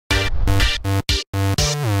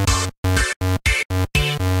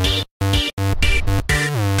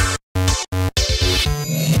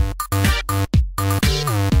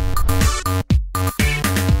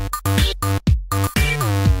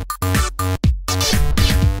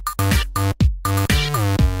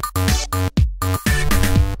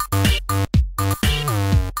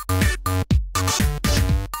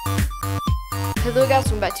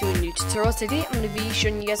to a new tutorial. Today I'm going to be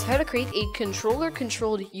showing you guys how to create a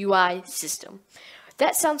controller-controlled UI system.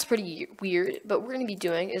 That sounds pretty weird, but what we're going to be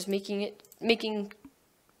doing is making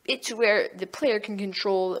it to where the player can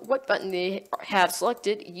control what button they have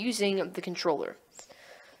selected using the controller.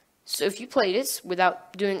 So if you play this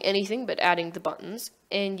without doing anything but adding the buttons,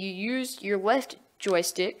 and you use your left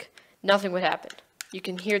joystick, nothing would happen. You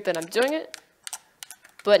can hear that I'm doing it,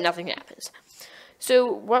 but nothing happens.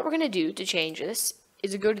 So what we're going to do to change this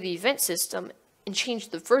is to go to the event system and change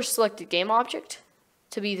the first selected game object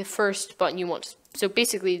to be the first button you want. So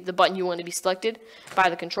basically the button you want to be selected by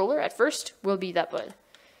the controller at first will be that button.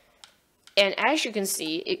 And as you can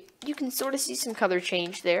see, you can sort of see some color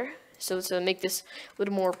change there. So to make this a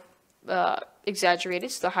little more exaggerated,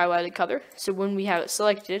 it's the highlighted color. So when we have it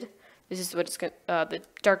selected, this is what it's going the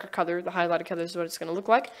darker color, the highlighted color is what it's going to look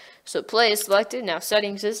like. So play is selected, now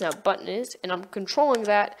settings is, now button is, and I'm controlling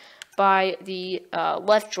that by the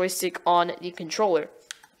left joystick on the controller.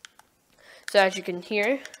 So as you can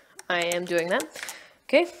hear, I am doing that.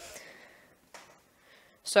 Okay.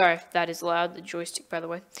 Sorry, that is loud, the joystick, by the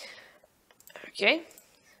way. Okay.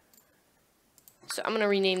 So I'm going to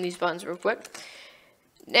rename these buttons real quick.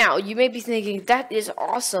 Now, you may be thinking, that is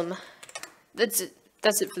awesome. That's it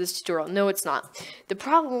for this tutorial. No, it's not. The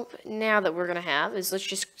problem now that we're going to have is, let's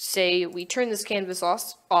just say we turn this canvas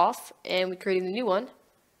off and we create a new one.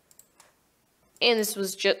 And this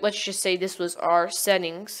was let's just say this was our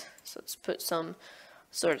settings. So let's put some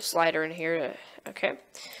sort of slider in here. Okay.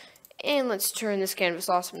 And let's turn this canvas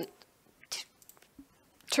off.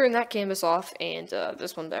 Turn that canvas off and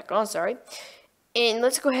this one back on, sorry. And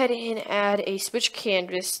let's go ahead and add a switch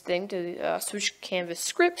canvas thing to the switch canvas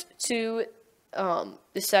script to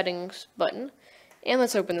the settings button, and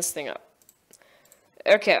let's open this thing up.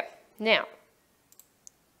 Okay, now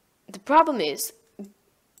the problem is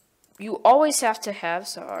you always have to have,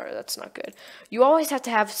 sorry, that's not good. You always have to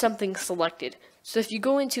have something selected. So if you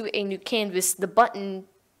go into a new canvas, the button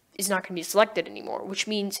is not going to be selected anymore, which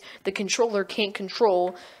means the controller can't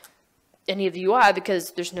control any of the UI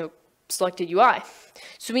because there's no selected UI.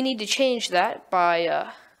 So we need to change that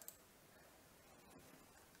by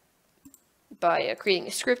creating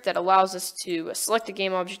a script that allows us to select a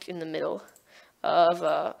game object in the middle of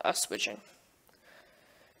us switching.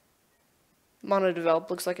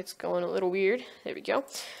 MonoDevelop looks like it's going a little weird. There we go.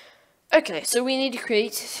 Okay, so we need to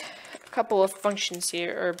create a couple of functions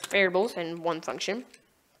here, or variables, and one function.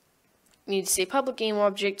 We need to say public game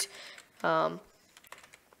object. We'll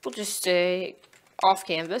just say off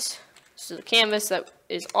canvas. So the canvas that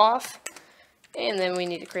is off, and then we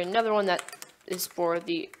need to create another one that is for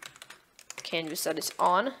the canvas that is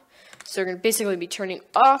on. So we're going to basically be turning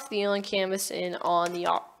off the on canvas and on the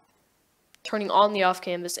off, turning on the off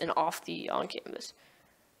canvas and off the on canvas.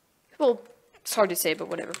 Well, it's hard to say, but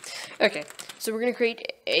whatever. Okay, so we're going to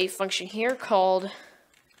create a function here called,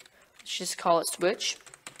 let's just call it switch.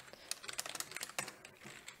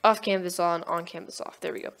 Off canvas on canvas off.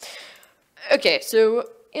 There we go. Okay, so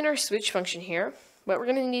in our switch function here, what we're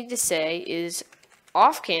going to need to say is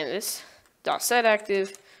off canvas dot set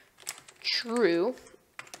active true,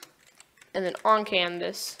 and then on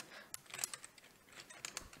canvas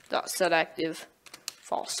dot set active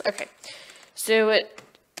false. Okay, so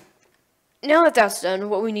now that that's done,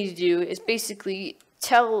 what we need to do is basically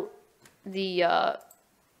tell the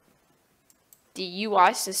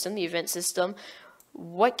UI system, the event system,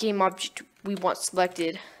 what game object we want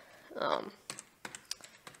selected.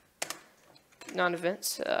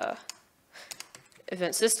 Non-events,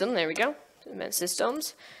 event system, there we go, event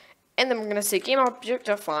systems, and then we're going to say game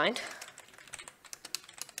object.find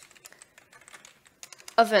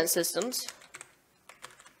event systems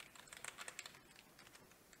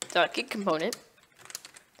dot get component.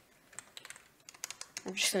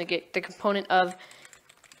 We're just going to get the component of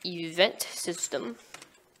event system.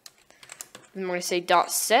 Then we're going to say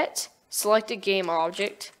dot set selected game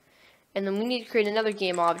object, and then we need to create another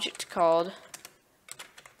game object called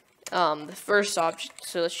the first object.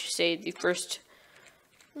 So let's just say the first,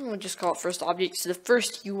 we'll just call it first object. So the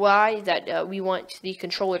first UI that we want the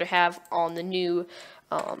controller to have on the new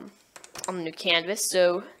canvas.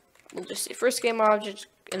 So we'll just say first game object,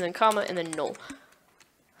 and then comma, and then null.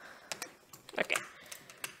 Okay,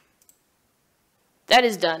 that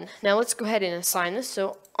is done. Now let's go ahead and assign this.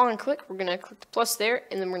 So on click, we're gonna click the plus there,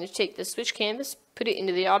 and then we're gonna take the switch canvas, put it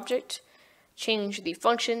into the object, change the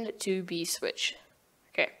function to be switch.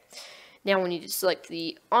 Okay, now we need to select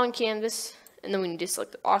the on canvas, and then we need to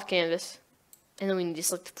select the off canvas, and then we need to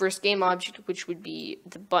select the first game object, which would be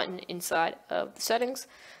the button inside of the settings.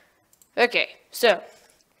 Okay, so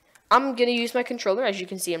I'm going to use my controller. As you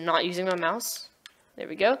can see, I'm not using my mouse. There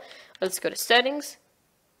we go. Let's go to settings.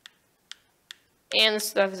 And this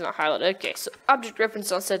stuff is not highlighted. Okay, so object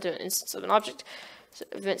reference on set to an instance of an object. So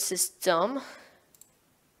event system.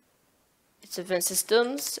 It's event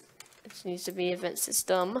systems. It needs to be event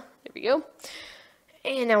system. There we go.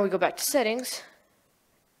 And now we go back to settings.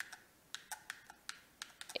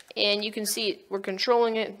 And you can see we're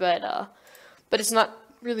controlling it, but it's not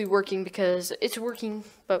really working because it's working,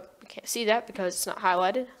 but we can't see that because it's not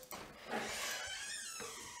highlighted.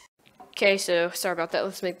 Okay, so sorry about that.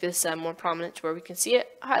 Let's make this more prominent to where we can see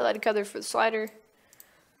it. Highlighted color for the slider.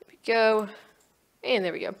 There we go. And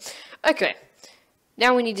there we go. Okay.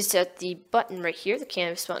 Now we need to set the button right here, the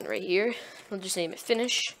canvas button right here. We'll just name it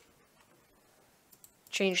finish.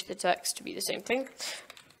 Change the text to be the same thing.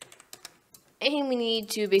 And we need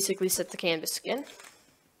to basically set the canvas again.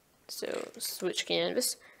 So switch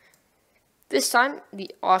canvas. This time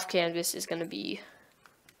the off canvas is going to be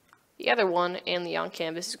the other one, and the on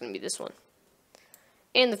canvas is going to be this one.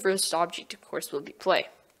 And the first object, of course, will be play.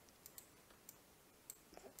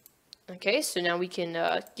 Okay, so now we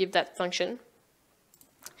can give that function.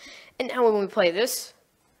 And now when we play this,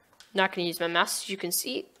 I'm not going to use my mouse, as you can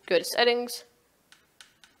see. Go to settings.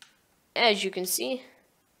 As you can see,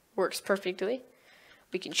 works perfectly.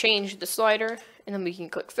 We can change the slider, and then we can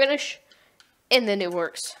click finish, and then it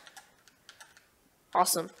works.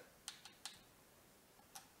 Awesome.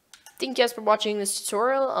 Thank you guys for watching this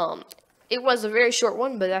tutorial. It was a very short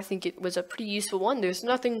one, but I think it was a pretty useful one. There's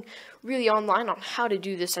nothing really online on how to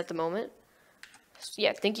do this at the moment. So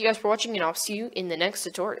yeah, thank you guys for watching, and I'll see you in the next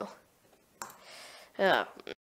tutorial.